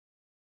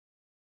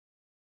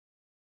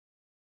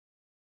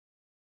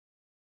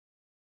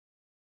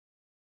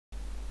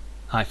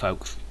Hi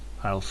folks,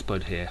 Harold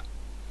Spud here.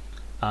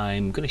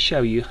 I'm going to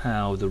show you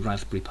how the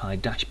Raspberry Pi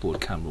dashboard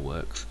camera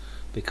works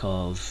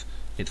because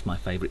it's my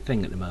favourite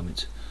thing at the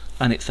moment,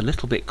 and it's a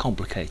little bit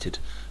complicated,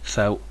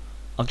 so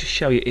I'll just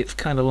show you. It's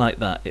kind of like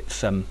that.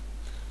 It's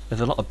there's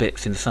a lot of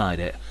bits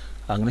inside it.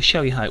 I'm going to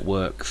show you how it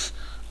works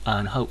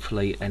and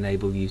hopefully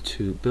enable you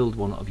to build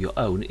one of your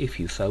own if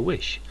you so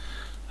wish.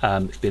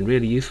 It's been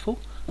really useful,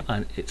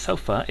 and so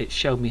far it's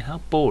shown me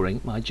how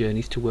boring my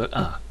journeys to work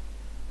are.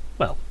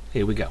 Well,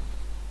 here we go.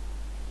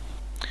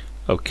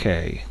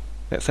 Okay,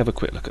 let's have a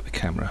quick look at the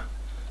camera.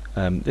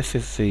 This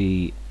is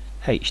the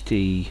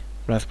HD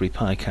Raspberry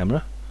Pi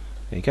camera.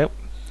 There you go.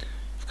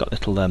 It's got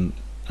little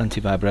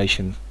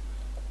anti-vibration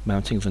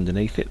mountings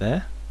underneath it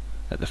there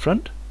at the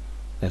front.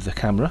 There's the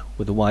camera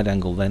with a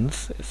wide-angle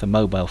lens. It's a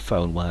mobile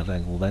phone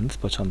wide-angle lens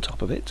put on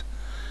top of it,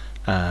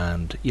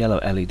 and yellow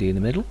LED in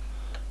the middle,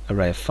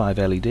 array of 5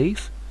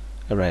 LEDs,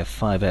 array of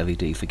 5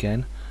 LEDs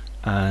again,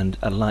 and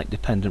a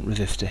light-dependent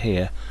resistor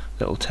here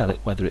that will tell it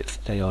whether it's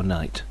day or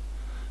night.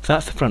 So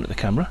that's the front of the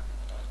camera,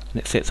 and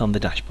it sits on the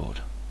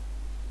dashboard.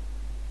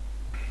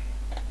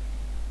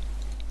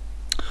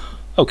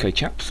 Okay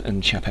chaps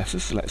and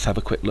chapesses, let's have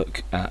a quick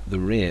look at the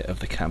rear of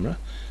the camera.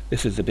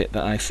 This is the bit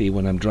that I see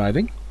when I'm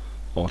driving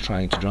or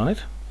trying to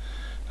drive,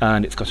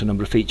 and it's got a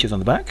number of features on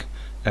the back.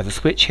 There's a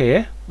switch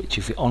here, which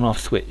is the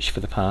on-off switch for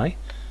the Pi,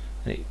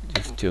 and it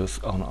just goes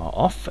on or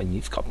off, and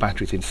it's got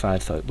batteries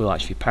inside, so it will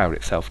actually power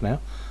itself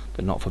now,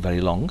 but not for very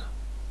long.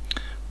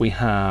 We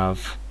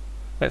have,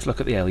 let's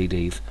look at the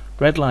LEDs.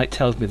 Red light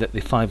tells me that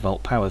the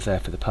 5-volt power is there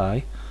for the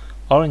Pi.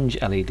 Orange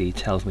LED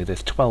tells me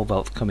there's 12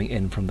 volts coming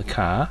in from the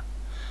car,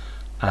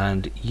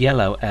 and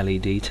yellow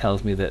LED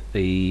tells me that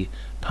the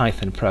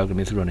Python program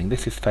is running.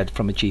 This is fed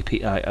from a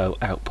GPIO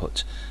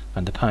output,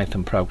 and the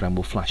Python program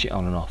will flash it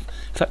on and off.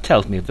 So that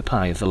tells me if the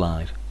Pi is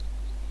alive.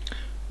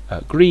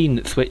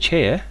 Green switch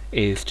here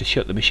is to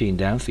shut the machine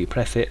down, so you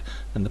press it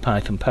and the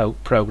Python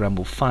program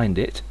will find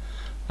it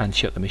and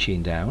shut the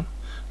machine down,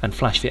 and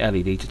flash the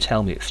LED to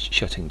tell me it's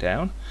shutting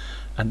down.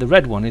 And the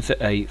red one is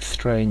a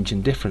strange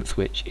and different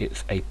switch.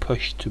 It's a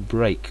push to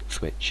brake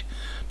switch,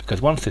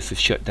 because once this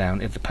is shut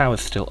down, if the power's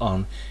still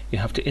on, you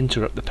have to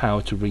interrupt the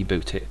power to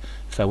reboot it.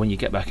 So when you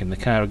get back in the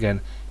car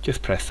again,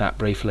 just press that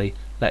briefly,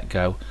 let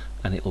go,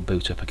 and it will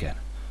boot up again.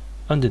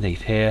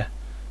 Underneath here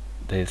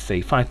there's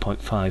the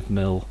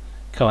 5.5mm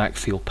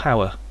coaxial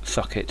power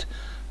socket,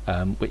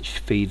 which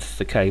feeds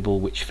the cable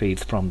which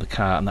feeds from the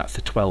car, and that's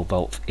the 12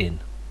 volts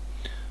in.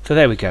 So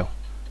there we go,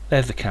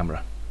 there's the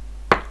camera.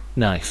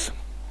 Nice.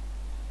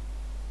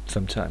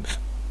 Sometimes.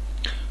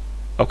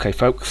 Okay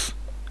folks,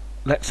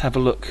 let's have a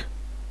look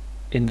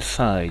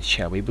inside,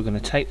 shall we? We're going to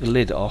take the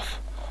lid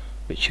off,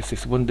 which is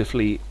this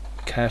wonderfully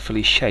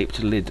carefully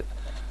shaped lid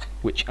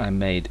which I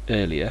made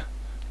earlier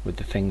with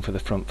the thing for the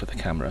front for the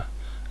camera,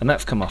 and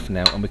that's come off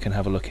now, and we can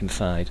have a look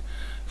inside.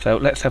 So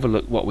let's have a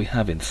look what we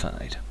have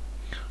inside.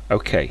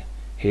 Okay,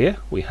 here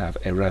we have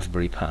a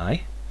Raspberry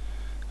Pi.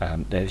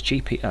 There's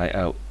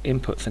GPIO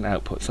inputs and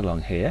outputs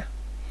along here.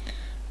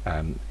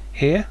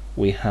 Here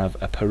we have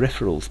a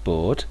peripherals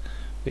board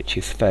which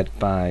is fed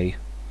by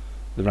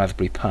the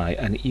Raspberry Pi,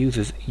 and it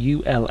uses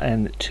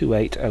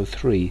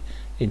ULN2803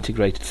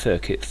 integrated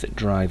circuits that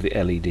drive the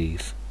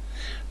LEDs.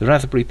 The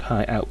Raspberry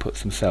Pi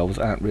outputs themselves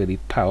aren't really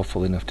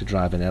powerful enough to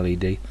drive an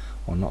LED,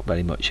 or not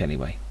very much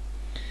anyway.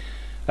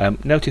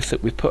 Notice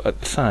that we've put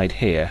at the side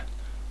here,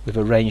 we've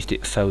arranged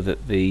it so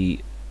that the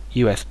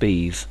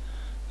USBs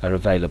are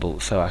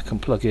available, so I can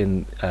plug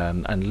in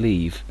and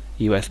leave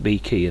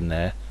USB key in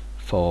there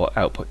for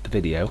output the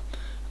video,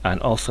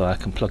 and also I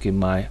can plug in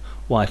my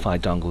Wi-Fi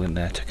dongle in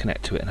there to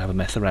connect to it and have a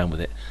mess around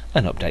with it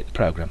and update the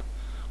program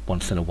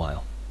once in a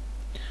while.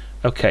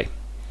 Okay,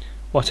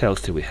 what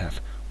else do we have?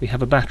 We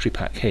have a battery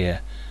pack here.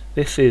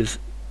 This is,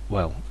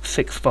 well,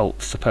 6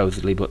 volts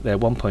supposedly, but they're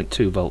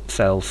 1.2 volt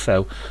cells,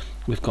 so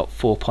we've got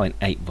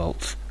 4.8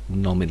 volts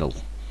nominal.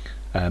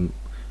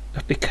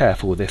 Be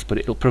careful with this, but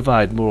it'll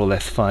provide more or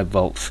less 5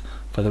 volts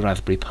for the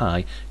Raspberry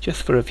Pi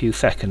just for a few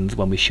seconds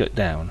when we shut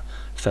down,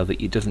 so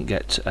that it doesn't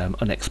get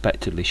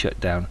unexpectedly shut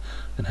down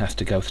and has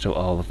to go through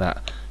all of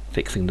that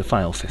fixing the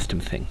file system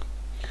thing,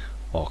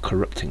 or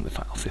corrupting the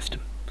file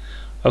system.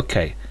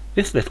 Okay,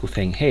 this little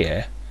thing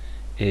here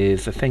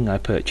is a thing I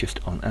purchased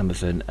on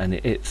Amazon, and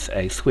it's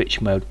a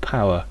switch mode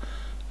power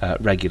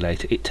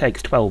regulator. It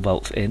takes 12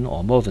 volts in,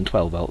 or more than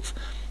 12 volts,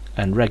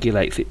 and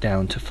regulates it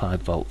down to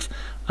 5 volts.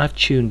 I've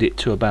tuned it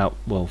to about,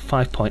 well,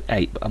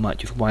 5.8, but I might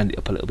just wind it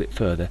up a little bit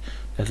further.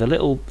 There's a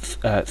little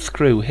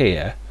screw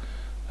here,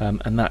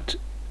 and that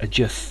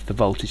adjusts the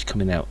voltage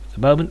coming out. At the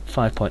moment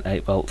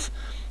 5.8 volts.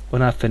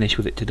 When I finish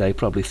with it today,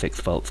 probably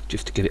 6 volts,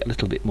 just to give it a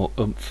little bit more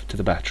oomph to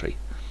the battery.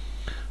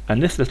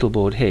 And this little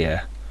board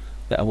here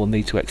that I will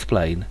need to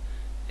explain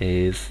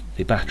is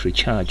the battery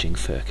charging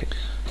circuit.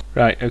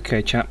 Right,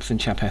 okay chaps and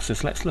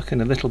chapesses, let's look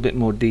in a little bit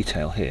more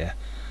detail here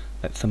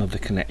at some of the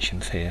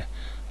connections here.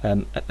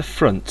 At the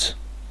front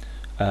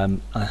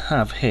I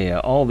have here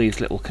all these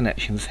little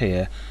connections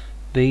here.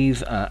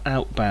 These are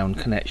outbound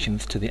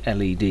connections to the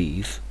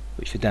LEDs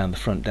which are down the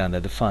front down there,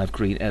 the 5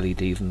 green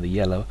LEDs and the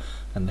yellow,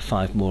 and the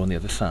 5 more on the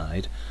other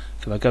side.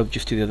 So if I go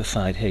just to the other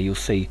side here, you'll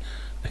see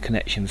the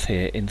connections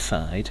here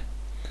inside.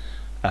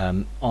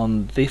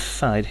 On this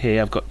side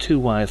here I've got 2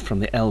 wires from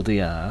the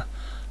LDR,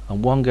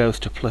 and one goes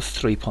to plus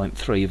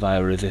 3.3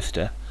 via a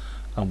resistor,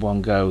 and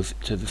one goes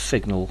to the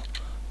signal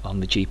on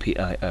the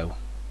GPIO.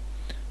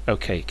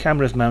 Okay,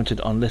 camera's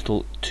mounted on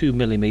little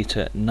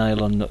 2mm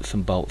nylon nuts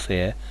and bolts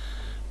here.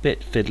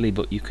 Bit fiddly,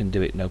 but you can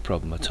do it no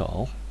problem at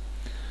all.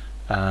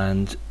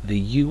 And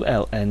the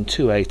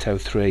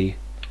ULN2803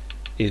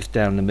 is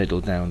down the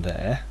middle down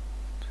there,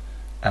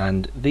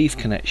 and these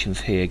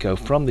connections here go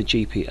from the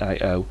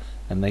GPIO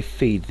and they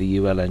feed the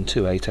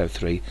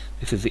ULN2803.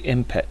 This is the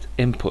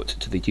input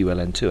to the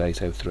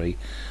ULN2803,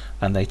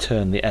 and they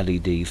turn the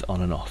LEDs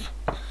on and off.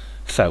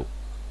 So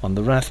on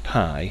the Raspberry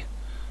Pi,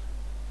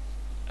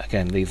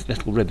 again, these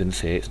little ribbons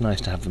here, it's nice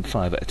to have them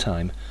 5 at a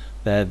time.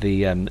 They're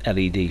the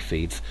LED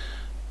feeds.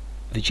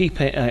 The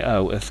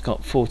GPIO has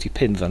got 40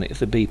 pins on it.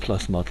 It's a B+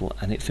 model,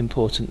 and it's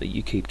important that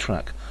you keep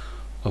track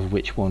of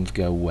which ones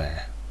go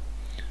where.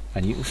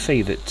 And you can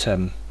see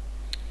that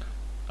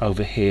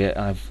over here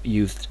I've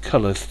used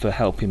colours for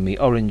helping me.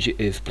 Orange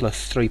is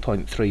plus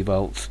 3.3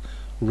 volts,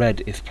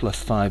 red is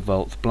plus 5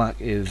 volts, black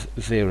is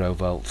 0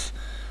 volts,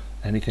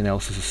 anything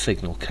else is a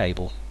signal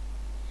cable.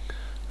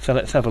 So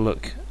let's have a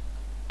look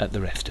at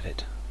the rest of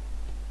it.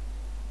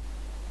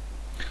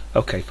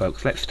 Okay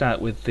folks, let's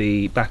start with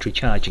the battery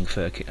charging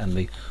circuit and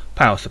the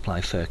power supply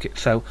circuit.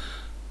 So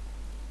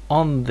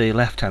on the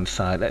left hand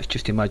side, let's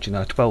just imagine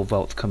our 12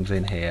 volts comes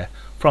in here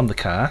from the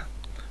car.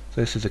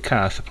 So this is a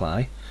car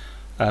supply.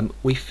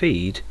 We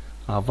feed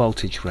our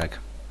voltage reg.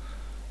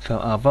 So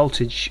our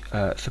voltage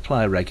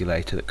supply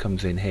regulator that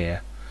comes in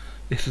here,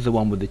 this is the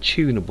one with the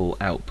tunable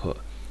output,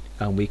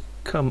 and we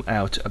come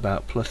out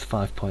about plus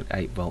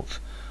 5.8 volts.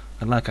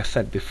 And like I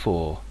said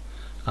before,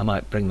 I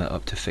might bring that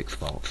up to 6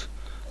 volts.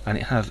 And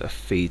it has a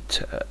feed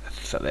to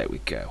earth, so there we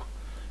go.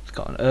 It's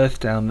got an earth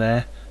down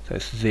there, so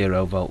it's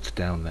 0 volts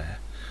down there.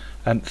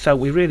 So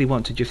we really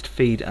want to just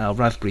feed our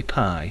Raspberry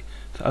Pi.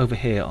 So over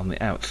here on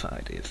the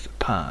outside is the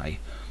Pi,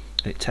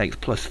 and it takes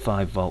plus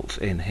 5 volts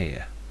in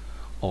here,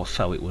 or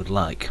so it would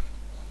like.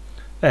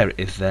 There it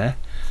is there.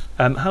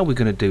 How are we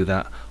going to do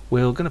that?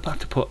 We're going to have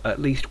to put at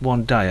least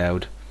one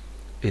diode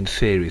in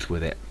series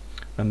with it,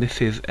 and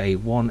this is a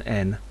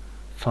 1N5820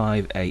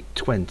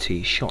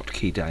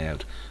 Schottky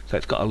diode. So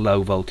it's got a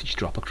low voltage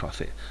drop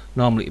across it.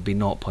 Normally it'd be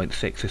 0.6,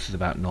 this is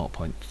about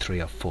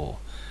 0.3 or 4.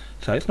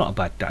 So it's not a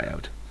bad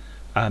diode.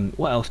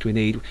 What else do we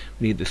need?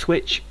 We need the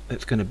switch.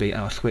 That's going to be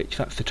our switch.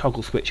 That's the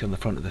toggle switch on the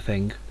front of the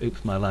thing.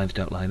 Oops, my lines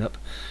don't line up.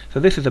 So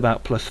this is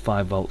about plus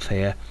 5 volts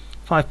here.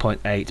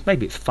 5.8,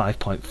 maybe it's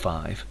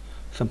 5.5,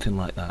 something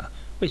like that,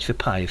 which the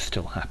Pi is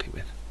still happy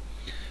with.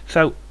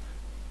 So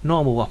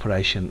normal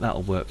operation,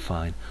 that'll work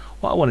fine.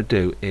 What I want to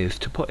do is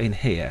to put in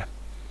here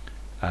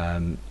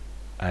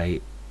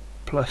a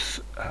plus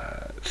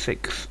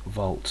 6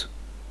 volt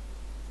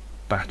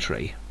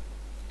battery.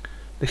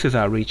 This is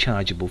our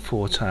rechargeable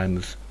 4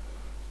 times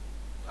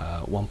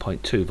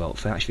 1.2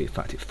 volts. Actually, in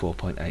fact, it's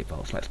 4.8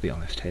 volts. Let's be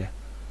honest here.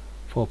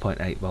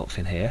 4.8 volts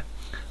in here,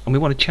 and we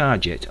want to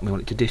charge it, and we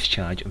want it to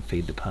discharge and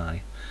feed the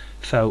Pi.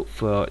 So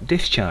for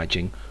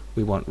discharging,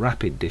 we want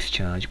rapid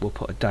discharge. We'll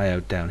put a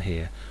diode down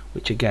here,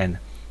 which again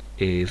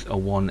is a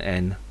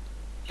 1N5820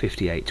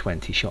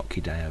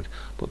 Schottky diode.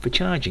 But for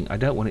charging, I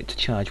don't want it to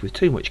charge with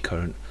too much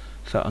current,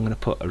 so I'm going to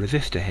put a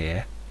resistor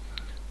here,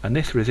 and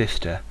this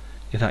resistor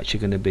is actually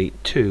going to be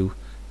 2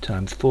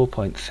 times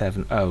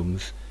 4.7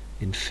 ohms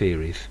in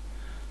series,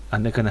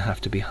 and they're going to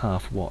have to be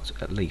half watt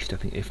at least, I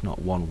think, if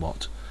not 1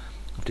 watt.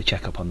 I'll have to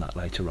check up on that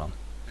later on.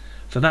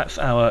 So that's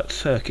our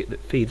circuit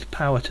that feeds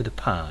power to the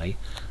Pi,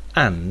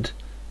 and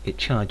it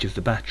charges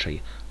the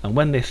battery. And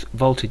when this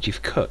voltage is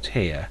cut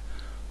here,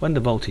 when the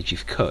voltage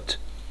is cut,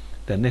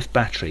 then this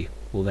battery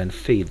will then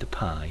feed the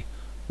Pi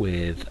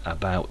with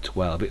about,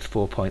 well, if it's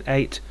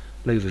 4.8,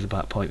 loses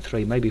about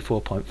 0.3, maybe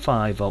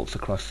 4.5 volts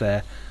across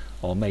there,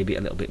 or maybe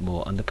a little bit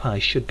more, and the Pi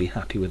should be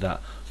happy with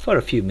that for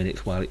a few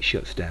minutes while it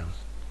shuts down.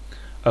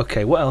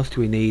 Okay, what else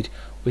do we need?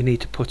 We need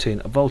to put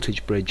in a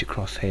voltage bridge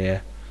across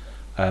here,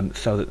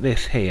 so that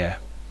this here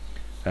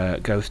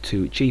goes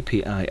to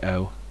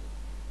GPIO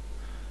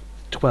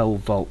 12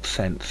 volt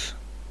sense,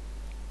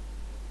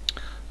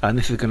 and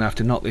this is going to have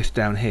to knock this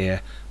down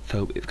here,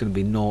 so it's going to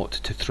be 0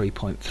 to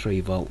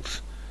 3.3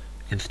 volts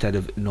instead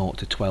of 0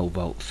 to 12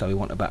 volts, so we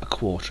want about a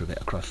quarter of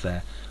it across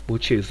there. We'll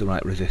choose the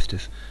right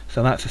resistors.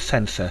 So that's a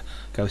sensor,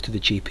 goes to the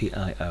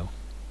GPIO.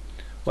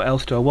 What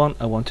else do I want?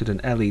 I wanted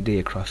an LED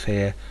across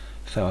here,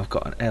 so I've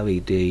got an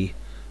LED.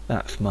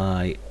 That's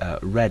my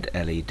red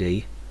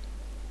LED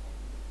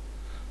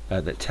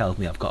that tells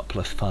me I've got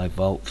plus 5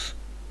 volts,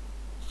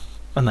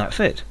 and that's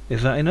it.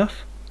 Is that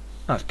enough?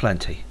 That's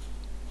plenty.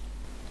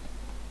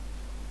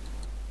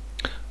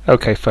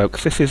 Okay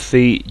folks, this is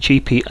the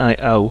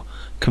GPIO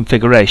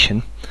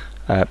configuration.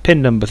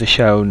 Pin numbers are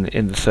shown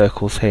in the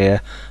circles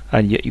here,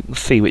 and you can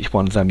see which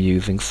ones I'm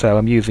using. So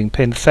I'm using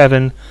pin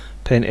 7,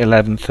 pin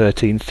 11,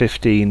 13,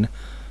 15,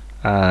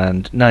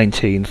 and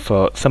 19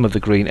 for some of the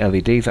green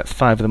LEDs. That's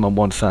 5 of them on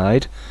one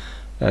side.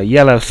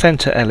 Yellow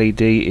center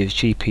LED is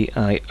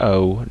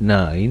GPIO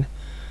 9.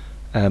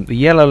 The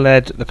yellow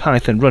LED, the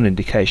Python run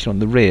indication on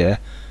the rear,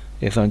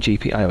 is on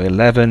GPIO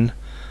 11,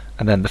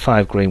 and then the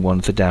 5 green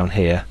ones are down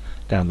here,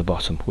 down the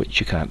bottom, which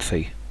you can't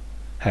see.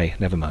 Hey,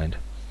 never mind.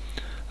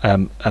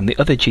 And the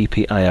other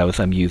GPIOs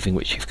I'm using,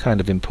 which is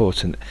kind of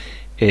important,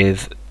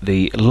 is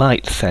the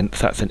light sense.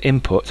 That's an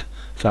input,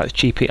 so that's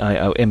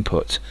GPIO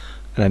input,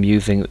 and I'm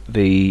using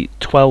the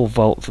 12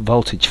 volts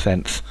voltage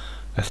sense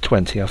as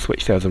 20. I'll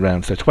switch those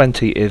around. So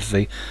 20 is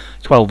the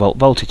 12 volt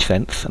voltage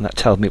sense, and that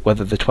tells me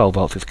whether the 12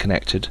 volts is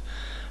connected,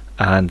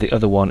 and the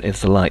other one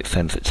is the light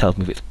sense that tells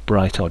me if it's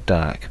bright or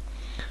dark.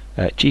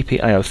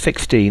 GPIO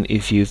 16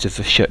 is used as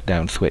a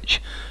shutdown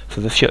switch,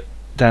 so the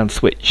shutdown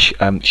switch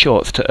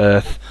shorts to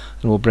earth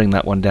and will bring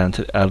that one down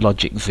to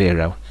logic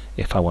 0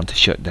 if I want to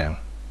shut down.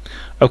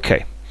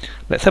 Okay,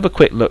 let's have a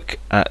quick look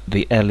at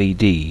the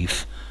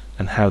LEDs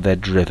and how they're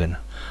driven.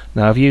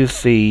 Now I've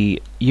used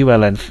the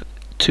ULN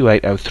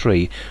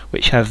 2803,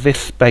 which has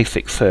this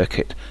basic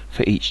circuit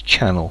for each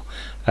channel.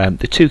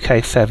 The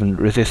 2K7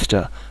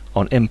 resistor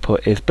on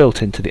input is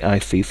built into the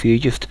IC, so you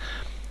just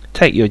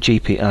take your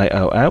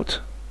GPIO out,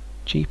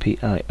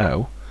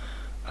 GPIO,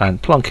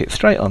 and plonk it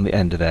straight on the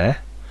end of there,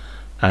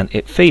 and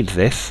it feeds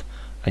this,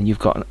 and you've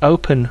got an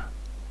open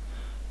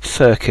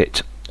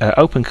circuit,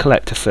 open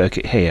collector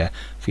circuit here,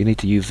 so you need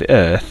to use the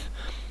earth,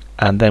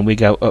 and then we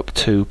go up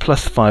to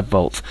plus 5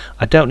 volts.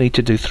 I don't need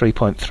to do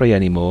 3.3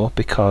 anymore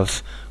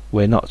because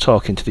we're not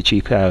talking to the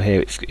GPIO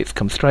here, it's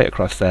come straight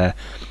across there,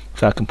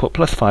 so I can put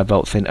plus 5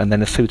 volts in and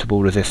then a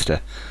suitable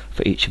resistor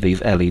for each of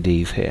these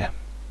LEDs here.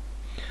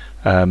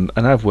 And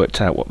I've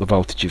worked out what the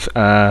voltages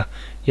are.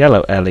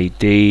 Yellow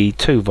LED,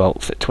 2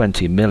 volts at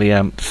 20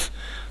 milliamps.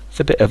 There's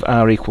a bit of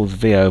R equals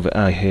V over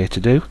I here to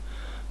do,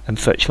 and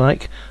such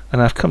like,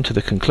 and I've come to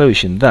the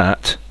conclusion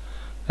that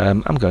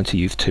I'm going to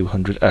use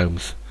 200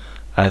 ohms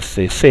as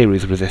the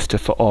series resistor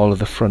for all of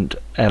the front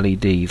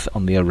LEDs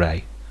on the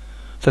array.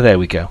 So there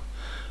we go.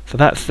 So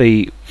that's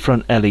the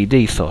front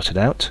LED sorted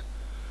out.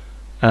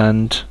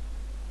 And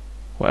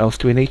what else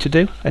do we need to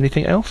do?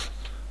 Anything else?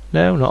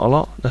 No, not a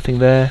lot. Nothing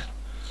there.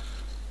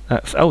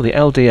 That's, oh, the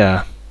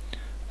LDR.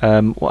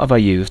 What have I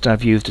used?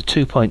 I've used a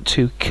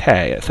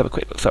 2.2K. Let's have a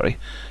quick look. Sorry,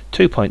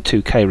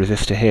 2.2K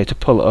resistor here to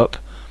pull it up.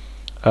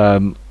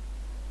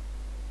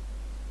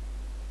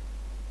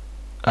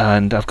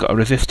 And I've got a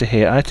resistor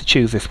here. I had to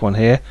choose this one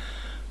here,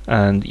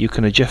 and you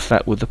can adjust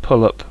that with the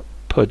pull up,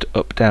 PUD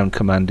up down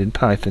command in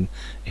Python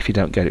if you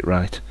don't get it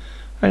right,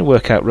 and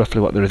work out roughly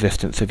what the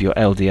resistance of your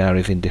LDR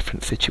is in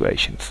different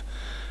situations.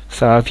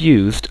 So I've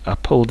used a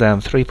pull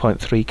down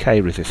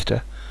 3.3K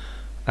resistor,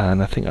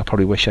 and I think I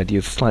probably wish I'd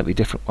used a slightly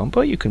different one,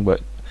 but you can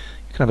work,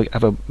 you can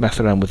have a mess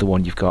around with the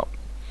one you've got,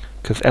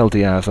 because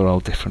LDRs are all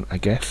different, I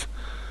guess.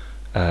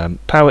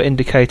 Power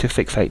indicator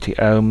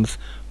 680 ohms,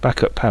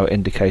 backup power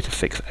indicator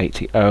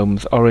 680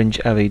 ohms, orange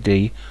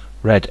LED,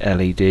 red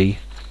LED.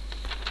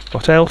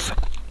 What else?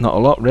 Not a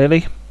lot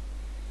really.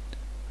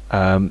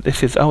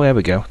 This is, oh, there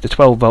we go, the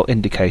 12 volt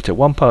indicator,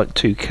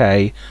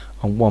 1.2K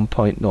on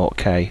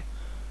 1.0K.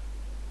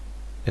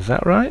 Is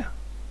that right?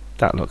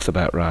 That looks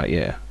about right,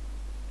 yeah.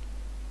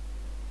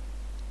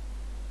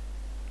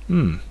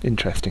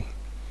 Interesting.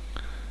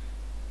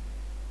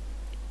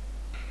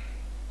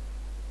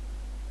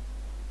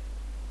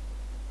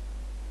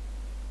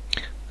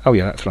 Oh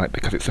yeah, that's right,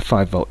 because it's a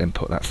 5 volt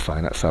input. That's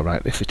fine, that's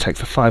alright. This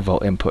takes a 5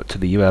 volt input to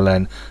the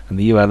ULN, and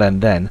the ULN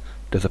then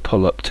does a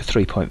pull up to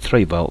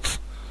 3.3 volts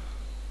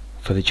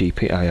for the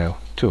GPIO.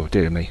 Oh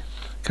dear me,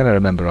 can I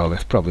remember all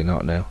this? Probably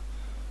not now.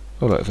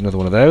 Oh look, there's another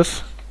one of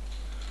those.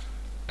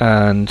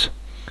 And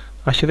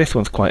actually this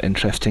one's quite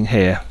interesting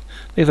here.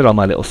 These are all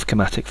my little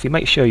schematics. You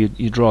make sure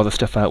you draw the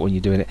stuff out when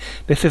you're doing it.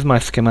 This is my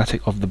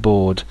schematic of the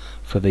board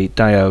for the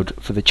diode,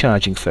 for the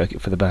charging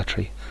circuit for the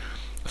battery.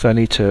 So I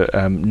need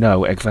to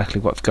know exactly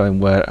what's going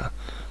where,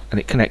 and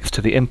it connects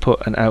to the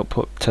input and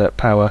output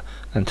power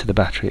and to the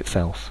battery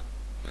itself.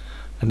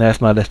 And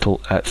there's my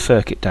little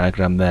circuit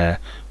diagram there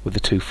with the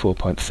two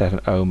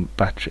 4.7 ohm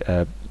battery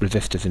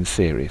resistors in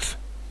series.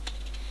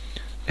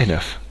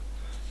 Enough.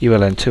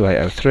 ULN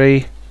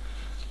 2803,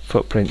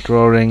 footprint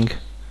drawing,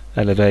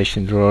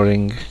 elevation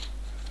drawing,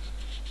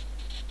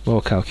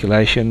 more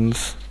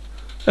calculations.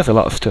 There's a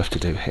lot of stuff to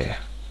do here.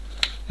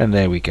 And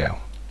there we go.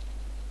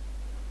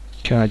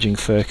 Charging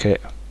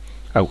circuit.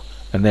 Oh,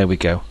 and there we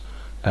go.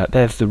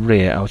 There's the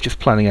rear. I was just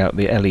planning out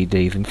the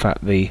LEDs. In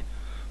fact, yeah,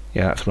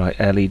 that's right,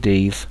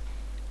 LEDs.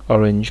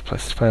 Orange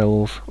plus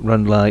 12,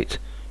 run light,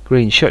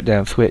 green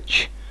shutdown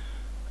switch,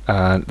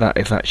 and that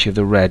is actually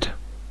the red.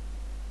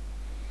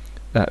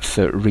 That's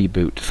a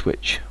reboot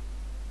switch.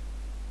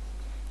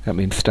 That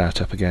means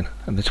start up again,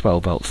 and the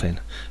 12 volts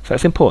in. So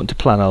it's important to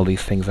plan all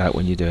these things out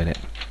when you're doing it.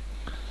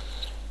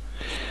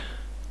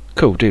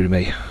 Cool, dear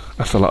me.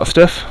 That's a lot of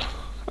stuff.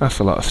 That's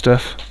a lot of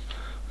stuff.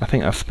 I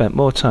think I've spent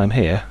more time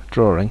here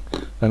drawing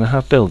than I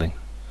have building.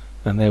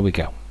 And there we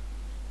go.